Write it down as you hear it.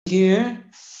Here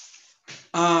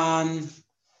on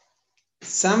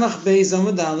Samach Beis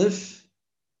Amud Aleph.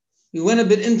 We went a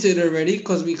bit into it already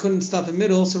because we couldn't stop in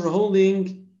middle, so we're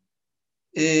holding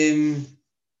 10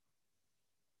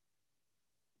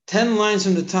 lines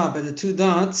from the top at the two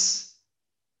dots.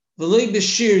 V'loi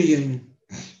b'shiryon.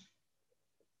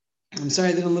 I'm sorry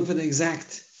I didn't look for the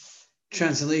exact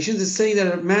translations. It's saying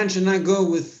that a man should not go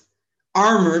with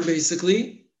armor,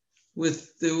 basically,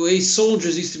 with the way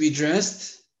soldiers used to be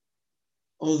dressed.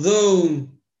 Although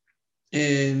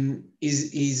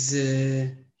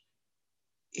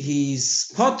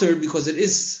he's potter because it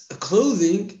is a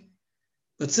clothing,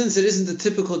 but since it isn't the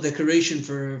typical decoration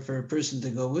for a person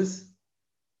to go with,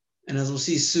 and as we'll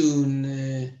see soon,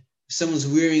 if someone's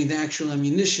wearing the actual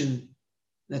ammunition,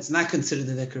 that's not considered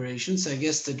a decoration. So I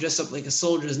guess to dress up like a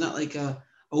soldier is not like a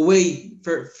way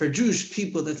for Jewish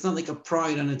people. That's not like a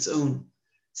pride on its own.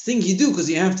 It's a thing you do because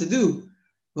you have to do,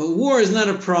 but war is not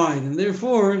a pride, and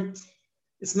therefore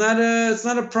it's not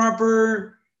a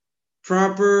proper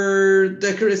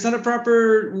decor. It's not a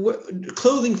proper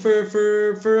clothing for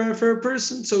a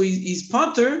person. So he's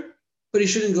potter, but he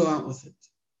shouldn't go out with it.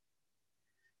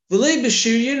 V'lei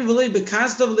b'shiryon, v'lei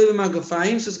b'kasda, v'lei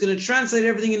b'magafayim. So it's going to translate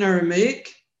everything in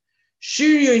Aramaic.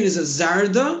 Shiryon is a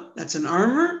zarda, that's an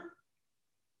armor.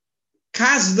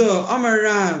 Kasda,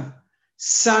 amarav,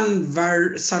 sanvarta.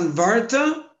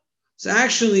 So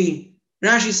actually,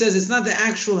 Rashi says it's not the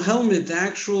actual helmet, the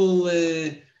actual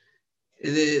the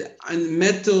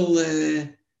metal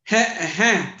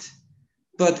hat,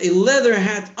 but a leather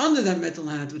hat under that metal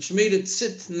hat, which made it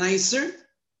sit nicer.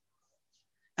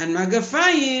 And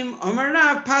magafayim,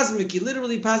 amarav, pazmiki.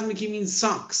 Literally, pazmiki means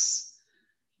socks,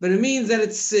 but it means that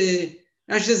it's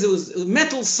Rashi says it was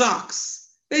metal socks,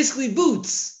 basically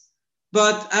boots.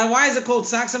 But why is it called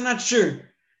socks? I'm not sure.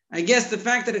 I guess the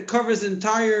fact that it covers the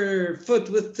entire foot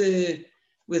with the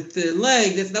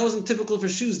leg, that wasn't typical for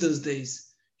shoes those days.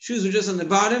 Shoes were just on the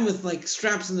bottom with like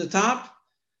straps on the top.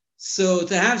 So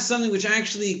to have something which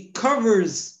actually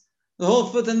covers the whole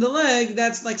foot and the leg,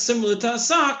 that's like similar to a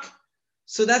sock.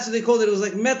 So that's what they called it. It was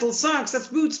like metal socks. That's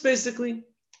boots, basically.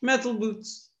 Metal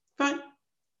boots. Fine.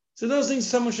 So those things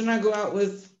someone should not go out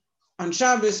with on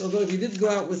Shabbos, although if he did go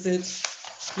out with it,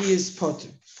 he is potter.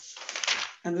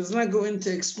 And does not go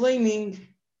into explaining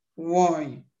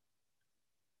why.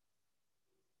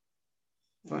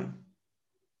 Fine.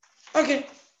 Okay.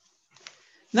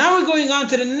 Now we're going on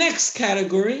to the next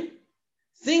category.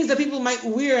 Things that people might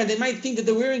wear, and they might think that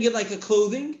they're wearing it like a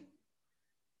clothing.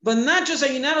 But not just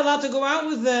are you not allowed to go out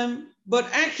with them, but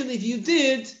actually if you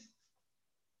did,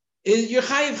 you're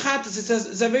chayiv chatas. It says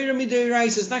zavera midei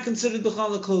rice. It's not considered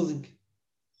b'chal clothing.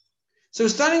 So we're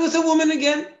starting with a woman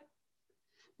again.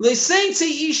 Le'sein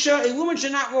tzei isha, a woman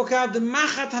should not walk out the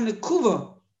machat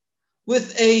hanekuva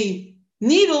with a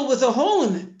needle with a hole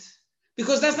in it,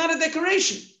 because that's not a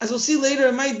decoration. As we'll see later,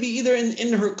 it might be either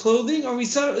in her clothing, or we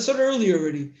saw it earlier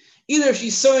already. Either if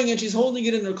she's sewing and she's holding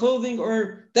it in her clothing,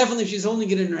 or definitely if she's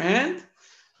holding it in her hand.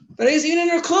 But I guess even in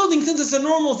her clothing, since it's a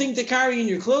normal thing to carry in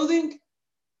your clothing,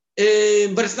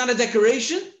 but it's not a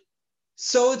decoration,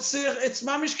 so it's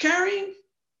mamish carrying.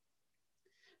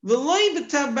 V'loi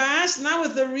b'tabas, now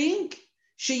with a ring,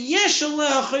 sheyesh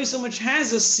aleh chosom, which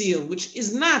has a seal, which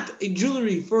is not a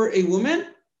jewelry for a woman,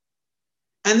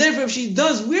 and therefore if she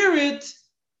does wear it,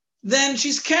 then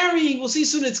she's carrying. We'll see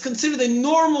soon. It's considered a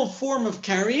normal form of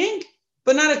carrying,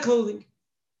 but not a clothing.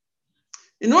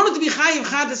 In order to be chayiv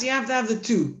chatas, you have to have the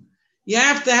two. You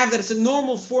have to have that it's a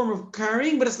normal form of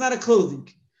carrying, but it's not a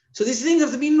clothing. So these things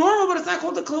have to be normal, but it's not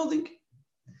called a clothing.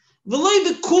 V'loi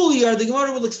b'kuliyar, the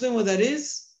Gemara will explain what that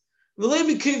is. V'loi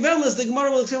b'kivelis, the Gemara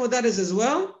will explain what that is as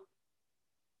well.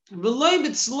 V'loi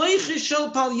b'tzleichi shel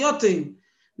palyotim,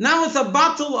 now with a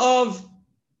bottle of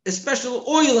a special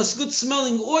oil, a good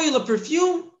smelling oil, a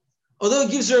perfume, although it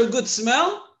gives her a good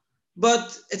smell,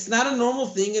 but it's not a normal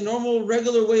thing, a normal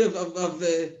regular way of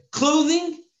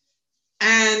clothing,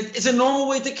 and it's a normal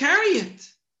way to carry it.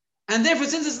 And therefore,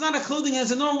 since it's not a clothing and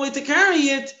it's a normal way to carry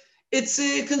it, it's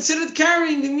considered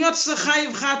carrying. Dimi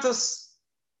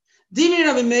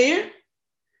Rabbi Meir,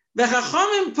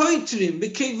 v'chachamim poitrim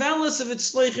b'kevelis of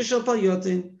its shleicha shel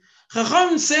palyotin.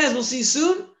 Chachamim says, we'll see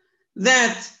soon,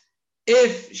 that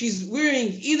if she's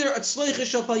wearing either a tzleicha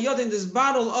shel palyotin, this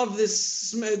bottle of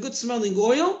this good smelling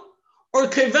oil, or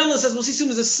kevelis, as we'll see soon,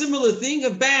 is a similar thing, a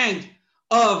bag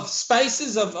of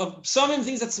spices, of some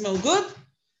things that smell good.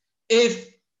 If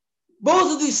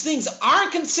both of these things are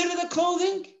considered a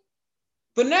clothing,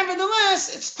 but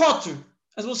nevertheless, it's potter.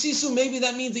 As we'll see soon, maybe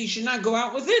that means that you should not go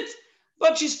out with it,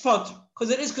 but she's potter, because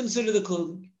it is considered a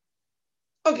clothing.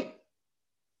 Okay.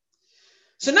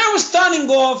 So now we're starting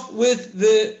off with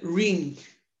the ring.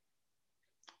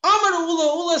 Amar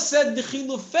Ula said,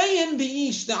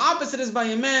 the opposite is by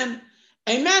a man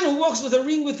who walks with a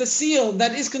ring with a seal,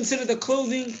 that is considered a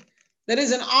clothing, that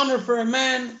is an honor for a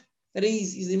man, that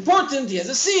he's important, he has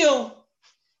a seal.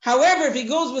 However, if he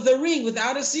goes with a ring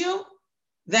without a seal,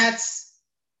 that's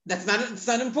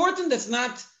not important, that's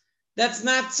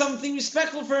not something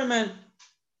respectful for a man.